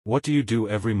What do you do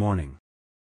every morning?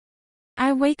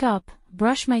 I wake up,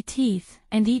 brush my teeth,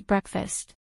 and eat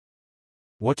breakfast.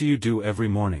 What do you do every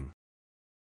morning?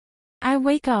 I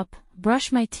wake up,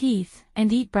 brush my teeth,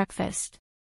 and eat breakfast.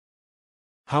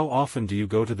 How often do you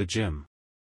go to the gym?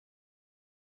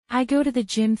 I go to the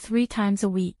gym 3 times a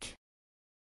week.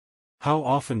 How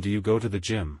often do you go to the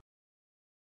gym?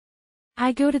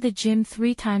 I go to the gym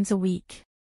 3 times a week.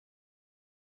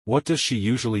 What does she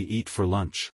usually eat for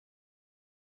lunch?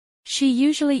 She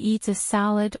usually eats a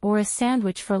salad or a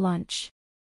sandwich for lunch.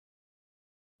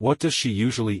 What does she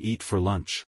usually eat for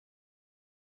lunch?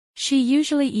 She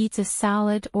usually eats a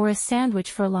salad or a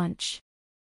sandwich for lunch.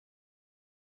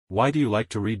 Why do you like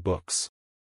to read books?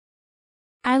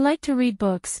 I like to read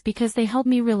books because they help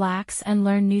me relax and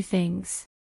learn new things.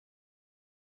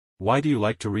 Why do you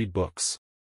like to read books?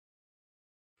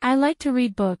 I like to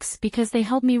read books because they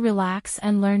help me relax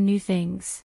and learn new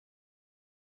things.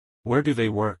 Where do they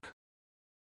work?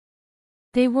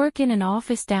 They work in an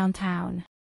office downtown.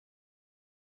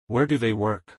 Where do they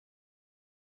work?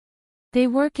 They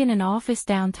work in an office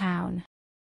downtown.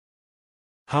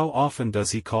 How often does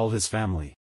he call his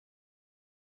family?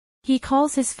 He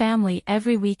calls his family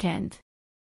every weekend.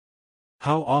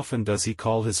 How often does he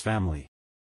call his family?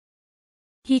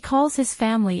 He calls his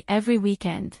family every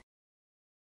weekend.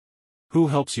 Who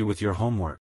helps you with your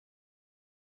homework?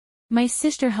 My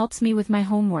sister helps me with my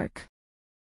homework.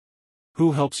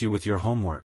 Who helps you with your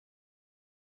homework?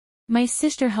 My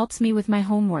sister helps me with my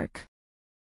homework.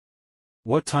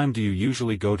 What time do you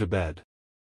usually go to bed?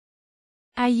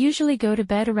 I usually go to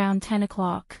bed around 10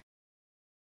 o'clock.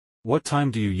 What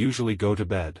time do you usually go to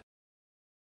bed?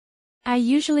 I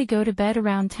usually go to bed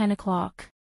around 10 o'clock.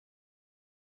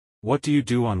 What do you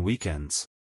do on weekends?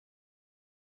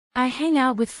 I hang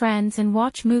out with friends and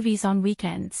watch movies on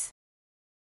weekends.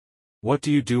 What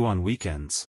do you do on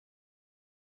weekends?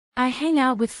 I hang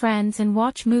out with friends and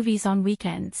watch movies on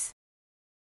weekends.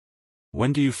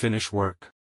 When do you finish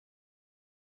work?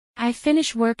 I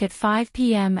finish work at 5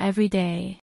 p.m. every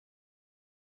day.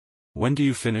 When do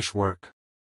you finish work?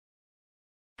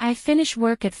 I finish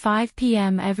work at 5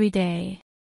 p.m. every day.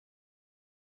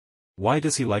 Why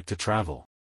does he like to travel?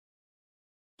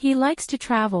 He likes to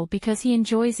travel because he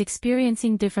enjoys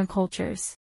experiencing different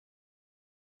cultures.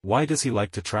 Why does he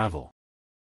like to travel?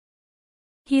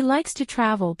 He likes to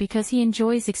travel because he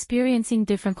enjoys experiencing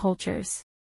different cultures.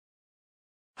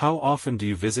 How often do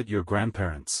you visit your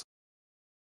grandparents?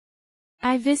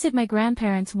 I visit my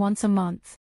grandparents once a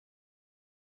month.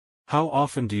 How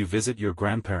often do you visit your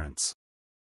grandparents?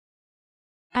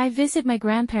 I visit my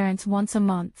grandparents once a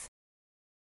month.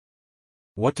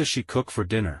 What does she cook for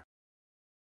dinner?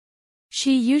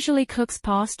 She usually cooks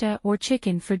pasta or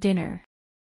chicken for dinner.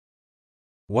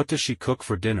 What does she cook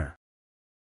for dinner?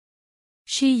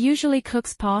 She usually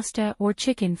cooks pasta or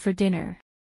chicken for dinner.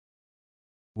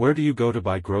 Where do you go to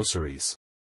buy groceries?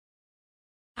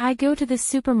 I go to the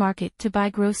supermarket to buy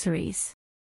groceries.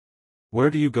 Where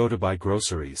do you go to buy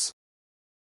groceries?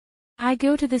 I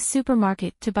go to the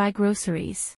supermarket to buy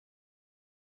groceries.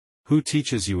 Who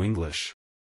teaches you English?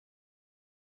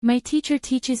 My teacher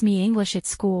teaches me English at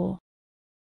school.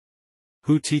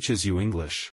 Who teaches you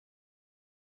English?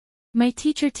 My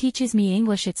teacher teaches me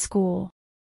English at school.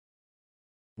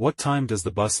 What time does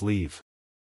the bus leave?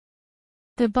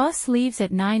 The bus leaves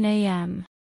at 9 a.m.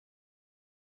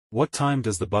 What time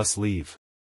does the bus leave?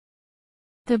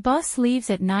 The bus leaves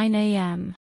at 9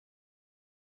 a.m.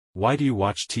 Why do you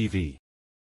watch TV?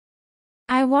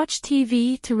 I watch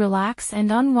TV to relax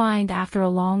and unwind after a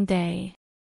long day.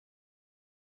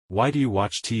 Why do you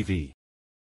watch TV?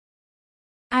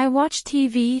 I watch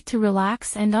TV to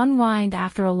relax and unwind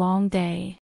after a long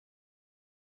day.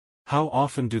 How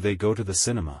often do they go to the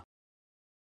cinema?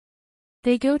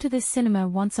 They go to the cinema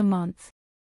once a month.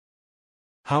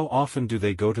 How often do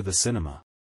they go to the cinema?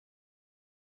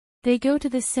 They go to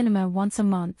the cinema once a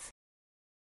month.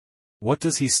 What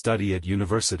does he study at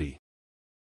university?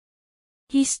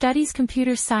 He studies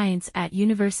computer science at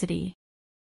university.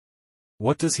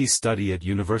 What does he study at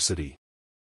university?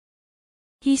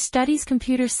 He studies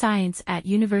computer science at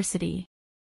university.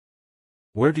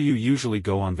 Where do you usually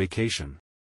go on vacation?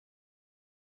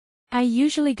 I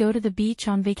usually go to the beach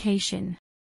on vacation.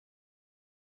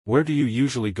 Where do you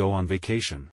usually go on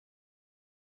vacation?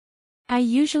 I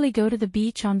usually go to the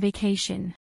beach on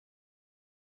vacation.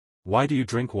 Why do you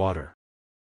drink water?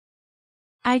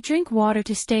 I drink water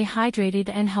to stay hydrated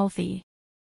and healthy.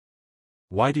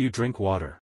 Why do you drink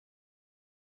water?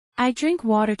 I drink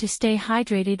water to stay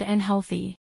hydrated and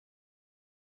healthy.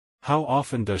 How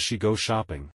often does she go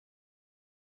shopping?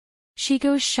 She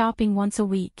goes shopping once a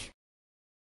week.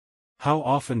 How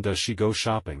often does she go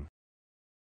shopping?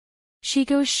 She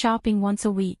goes shopping once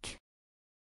a week.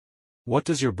 What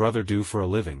does your brother do for a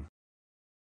living?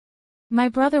 My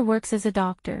brother works as a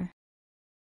doctor.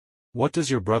 What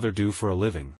does your brother do for a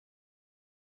living?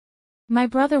 My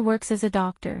brother works as a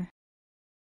doctor.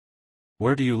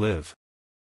 Where do you live?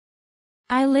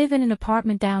 I live in an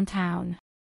apartment downtown.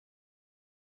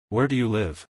 Where do you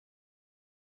live?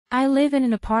 I live in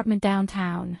an apartment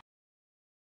downtown.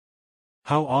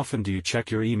 How often do you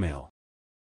check your email?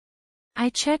 I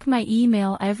check my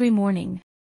email every morning.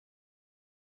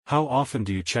 How often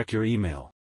do you check your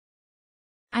email?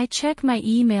 I check my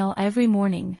email every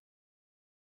morning.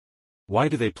 Why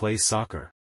do they play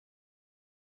soccer?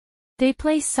 They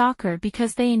play soccer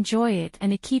because they enjoy it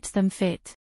and it keeps them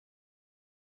fit.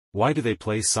 Why do they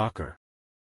play soccer?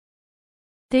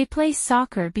 They play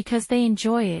soccer because they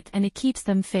enjoy it and it keeps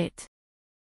them fit.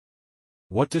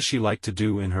 What does she like to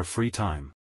do in her free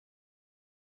time?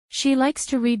 She likes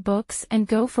to read books and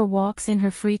go for walks in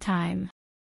her free time.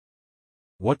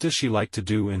 What does she like to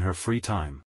do in her free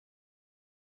time?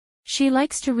 She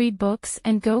likes to read books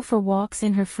and go for walks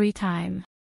in her free time.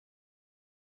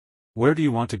 Where do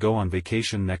you want to go on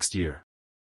vacation next year?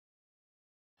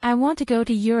 I want to go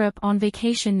to Europe on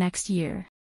vacation next year.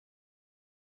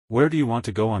 Where do you want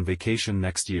to go on vacation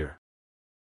next year?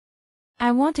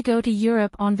 I want to go to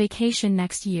Europe on vacation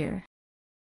next year.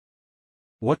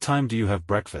 What time do you have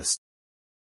breakfast?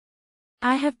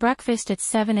 I have breakfast at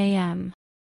 7 a.m.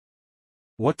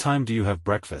 What time do you have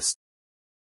breakfast?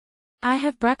 I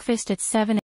have breakfast at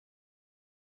 7 a.m.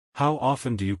 How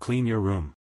often do you clean your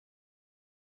room?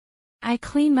 I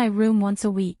clean my room once a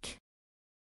week.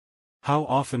 How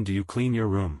often do you clean your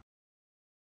room?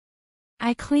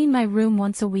 I clean my room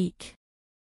once a week.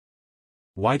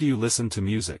 Why do you listen to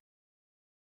music?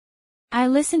 I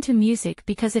listen to music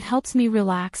because it helps me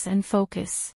relax and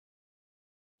focus.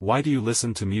 Why do you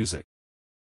listen to music?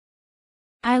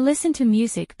 I listen to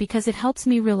music because it helps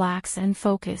me relax and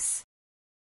focus.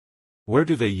 Where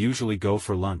do they usually go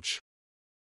for lunch?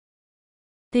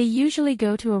 They usually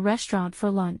go to a restaurant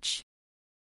for lunch.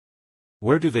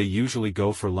 Where do they usually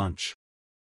go for lunch?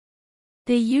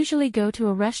 They usually go to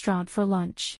a restaurant for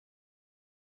lunch.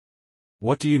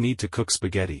 What do you need to cook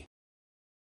spaghetti?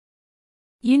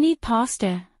 You need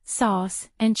pasta, sauce,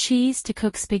 and cheese to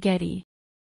cook spaghetti.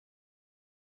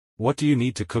 What do you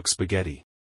need to cook spaghetti?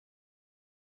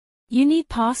 You need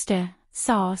pasta,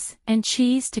 sauce, and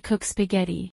cheese to cook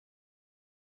spaghetti.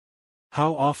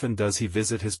 How often does he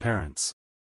visit his parents?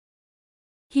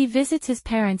 He visits his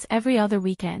parents every other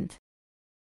weekend.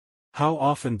 How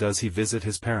often does he visit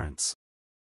his parents?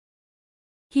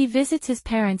 He visits his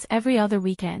parents every other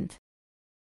weekend.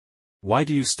 Why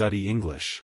do you study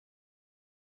English?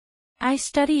 I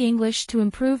study English to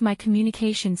improve my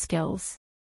communication skills.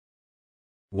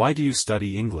 Why do you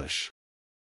study English?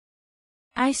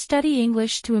 I study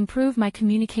English to improve my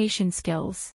communication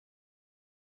skills.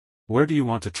 Where do you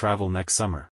want to travel next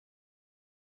summer?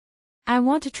 I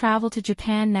want to travel to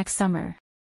Japan next summer.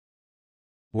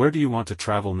 Where do you want to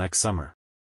travel next summer?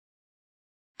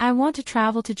 I want to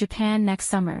travel to Japan next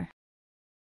summer.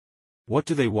 What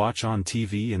do they watch on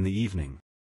TV in the evening?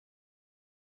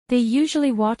 They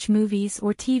usually watch movies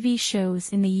or TV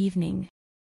shows in the evening.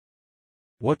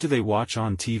 What do they watch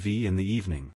on TV in the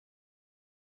evening?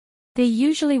 They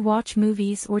usually watch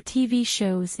movies or TV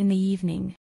shows in the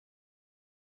evening.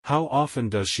 How often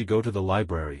does she go to the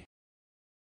library?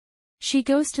 She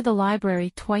goes to the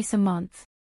library twice a month.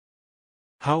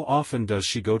 How often does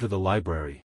she go to the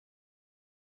library?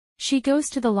 She goes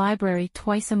to the library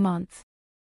twice a month.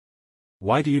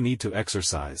 Why do you need to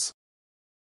exercise?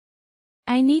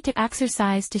 I need to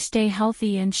exercise to stay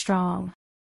healthy and strong.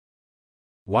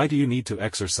 Why do you need to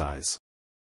exercise?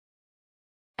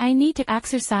 I need to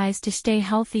exercise to stay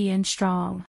healthy and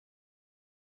strong.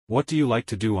 What do you like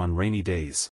to do on rainy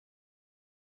days?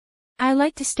 I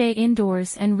like to stay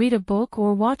indoors and read a book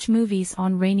or watch movies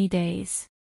on rainy days.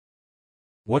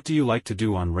 What do you like to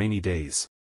do on rainy days?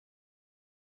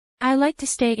 I like to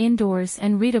stay indoors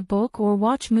and read a book or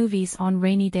watch movies on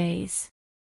rainy days.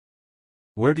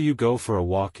 Where do you go for a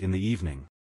walk in the evening?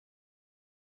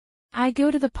 I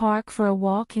go to the park for a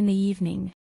walk in the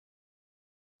evening.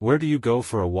 Where do you go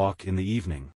for a walk in the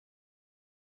evening?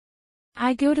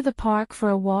 I go to the park for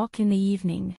a walk in the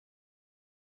evening.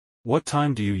 What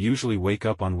time do you usually wake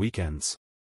up on weekends?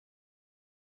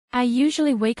 I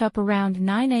usually wake up around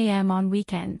 9 a.m. on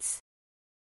weekends.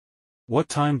 What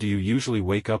time do you usually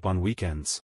wake up on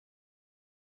weekends?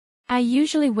 I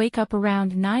usually wake up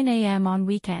around 9 a.m. on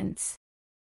weekends.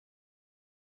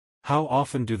 How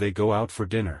often do they go out for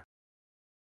dinner?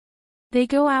 They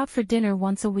go out for dinner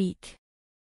once a week.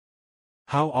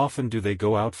 How often do they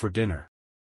go out for dinner?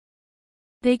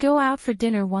 They go out for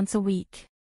dinner once a week.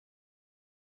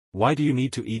 Why do you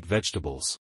need to eat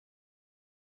vegetables?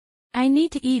 I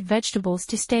need to eat vegetables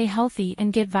to stay healthy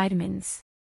and get vitamins.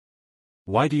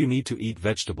 Why do you need to eat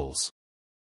vegetables?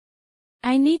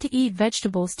 I need to eat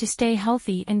vegetables to stay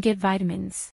healthy and get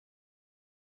vitamins.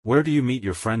 Where do you meet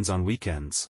your friends on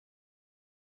weekends?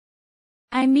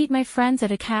 I meet my friends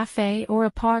at a cafe or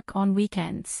a park on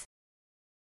weekends.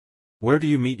 Where do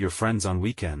you meet your friends on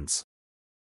weekends?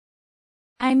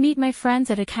 I meet my friends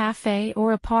at a cafe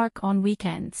or a park on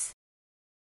weekends.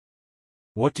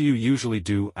 What do you usually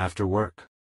do after work?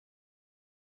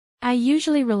 I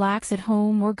usually relax at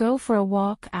home or go for a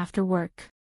walk after work.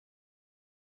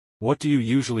 What do you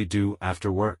usually do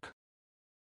after work?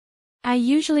 I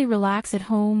usually relax at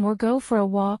home or go for a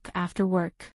walk after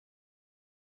work.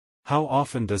 How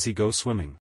often does he go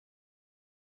swimming?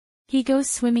 He goes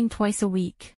swimming twice a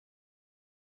week.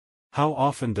 How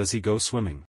often does he go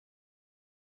swimming?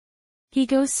 He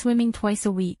goes swimming twice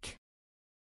a week.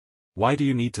 Why do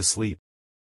you need to sleep?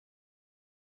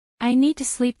 I need to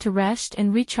sleep to rest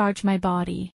and recharge my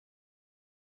body.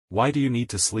 Why do you need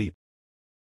to sleep?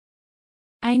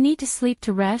 I need to sleep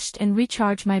to rest and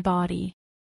recharge my body.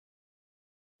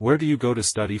 Where do you go to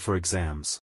study for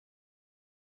exams?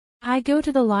 I go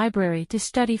to the library to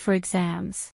study for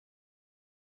exams.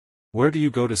 Where do you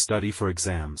go to study for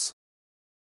exams?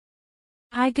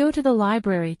 I go to the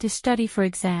library to study for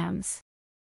exams.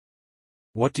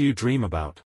 What do you dream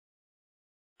about?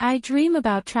 I dream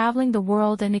about traveling the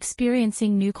world and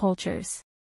experiencing new cultures.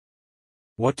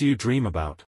 What do you dream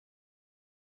about?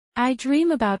 I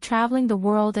dream about traveling the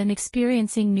world and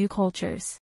experiencing new cultures.